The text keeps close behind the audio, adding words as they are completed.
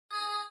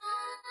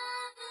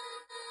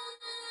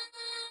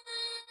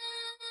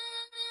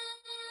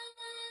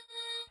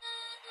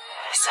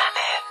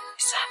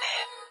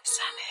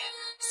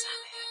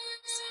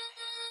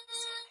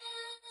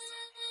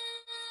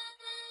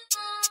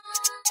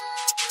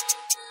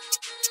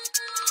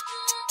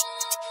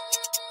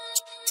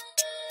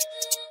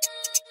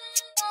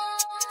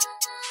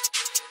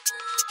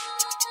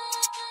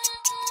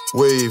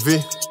Wavey.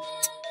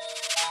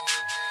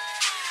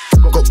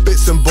 Got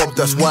bits and bob,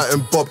 that's white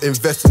and bob.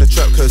 Invest in the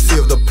trap, courtesy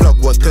of the plug.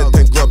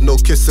 110 grub, no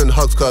kiss and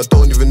hugs, cause I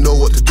don't even know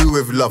what to do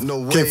with love.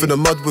 Came from the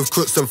mud with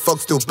crooks and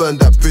thugs, still burn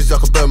that bridge, I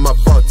can burn my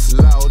buds.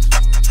 Loud.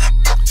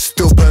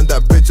 Still burn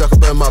that bridge, I can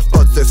burn my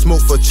buds. They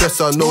smoke for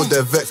chest, I know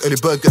they're vexed. Early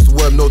bird gets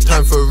worm, no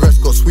time for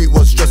rest. Got sweet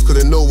one stress, cause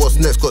they know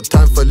what's next. Got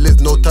time for live,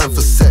 no time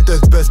for sex.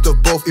 There's best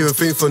of both, even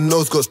thing for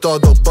nose. Got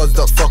starred up, buzzed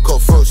up, fuck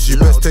up throats. You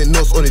best take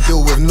notes, only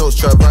deal with notes.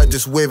 Try ride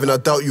this wave and I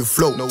doubt you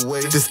float. No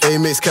way. This A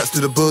makes cats to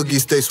the boogie,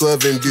 stay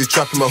swerving, do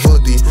trap in my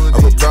hoodie.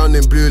 I'm a brown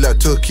and blue like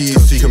Tookie,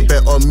 so you can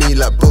bet on me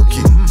like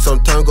Bookie.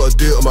 Sometimes gotta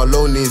do it on my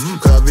lonelies,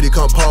 cause I really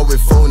can't part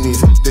with phonies.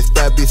 This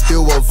bad bitch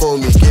still won't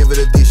phone me. Gave her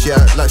the D, she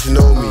act like she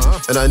know me.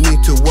 And I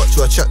need to watch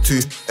who I chat to.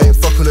 Ain't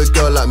fucking a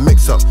girl like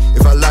mix up.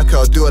 If I like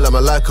her, I'll do it like I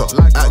like her.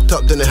 Act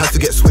up, then it has to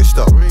get switched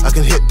up. I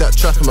can hit that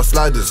trap in my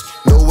sliders.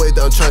 No way that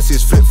I'm trying to see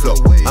his flip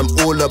flop. I'm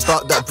all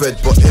about that bread,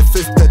 but if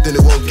it's dead, then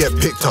it won't get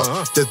picked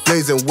up. There's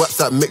blazing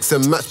whaps that mix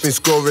and match. Been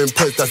scoring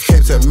points, that's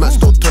capes and match.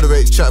 Don't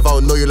tolerate chat if I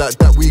don't know you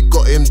like that. We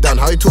got him down.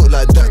 How you talk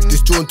like that?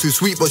 This drawn too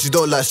sweet, but she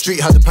don't like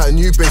street. Had to pack a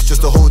new bass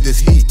just to hold this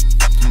heat.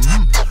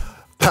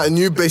 Pack a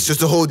new bass just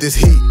to hold this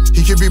heat.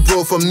 He could be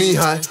bro from knee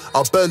high.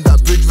 I'll burn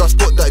that bridge if I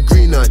spot that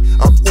green eye.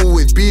 I've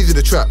always bees in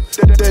the trap,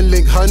 then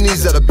link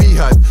honeys at a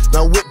beehive.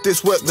 Now whip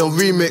this work, then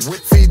remix.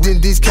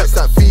 Feeding these cats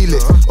that feel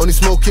it. Only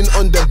smoking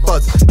on them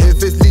buds.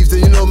 If it leaves,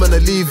 then you know man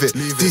I leave it.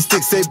 These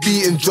sticks ain't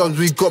beating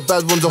drums. We got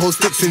bad ones, the whole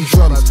sticks in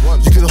drums.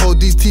 You can hold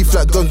these teeth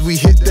like guns. We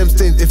hit them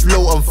stains if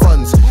low on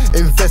funds.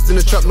 Invest in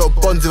the trap, not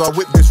bonds. If I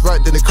whip this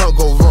right, then it can't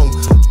go wrong.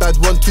 Bad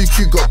one, too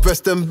cute, got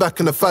breast and back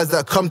and the thighs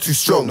that come too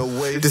strong.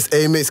 This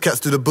A makes cats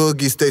to the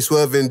boogie, stay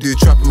swerving, do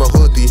trap in my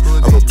hoodie.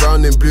 I'm a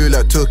brown and blue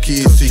like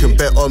Tookie, so you can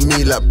bet on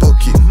me like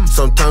Bookie.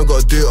 Sometimes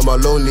gotta do it on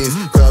my lonelies,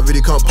 cause I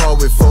really can't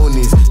part with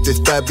phonies. This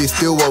bad bitch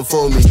still won't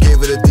phone me.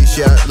 Gave her the D,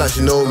 she act like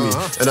she know me.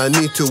 And I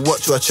need to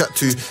watch who I chat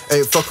to.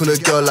 Ain't fucking a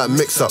girl like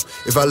mix up.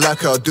 If I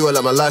like her, I'll do it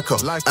like I like her.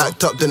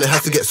 Act up, then it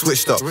has to get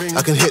switched up.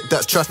 I can hit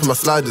that trap in my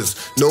sliders.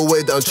 No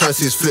way that I'm trying to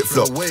see his flip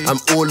flop.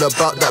 I'm all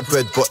about that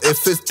bread, but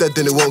if it's dead,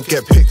 then it won't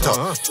get picked up.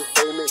 No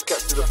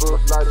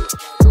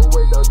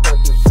way that I'm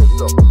trying to see his flip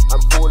flop.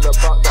 I'm all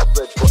about that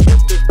bread.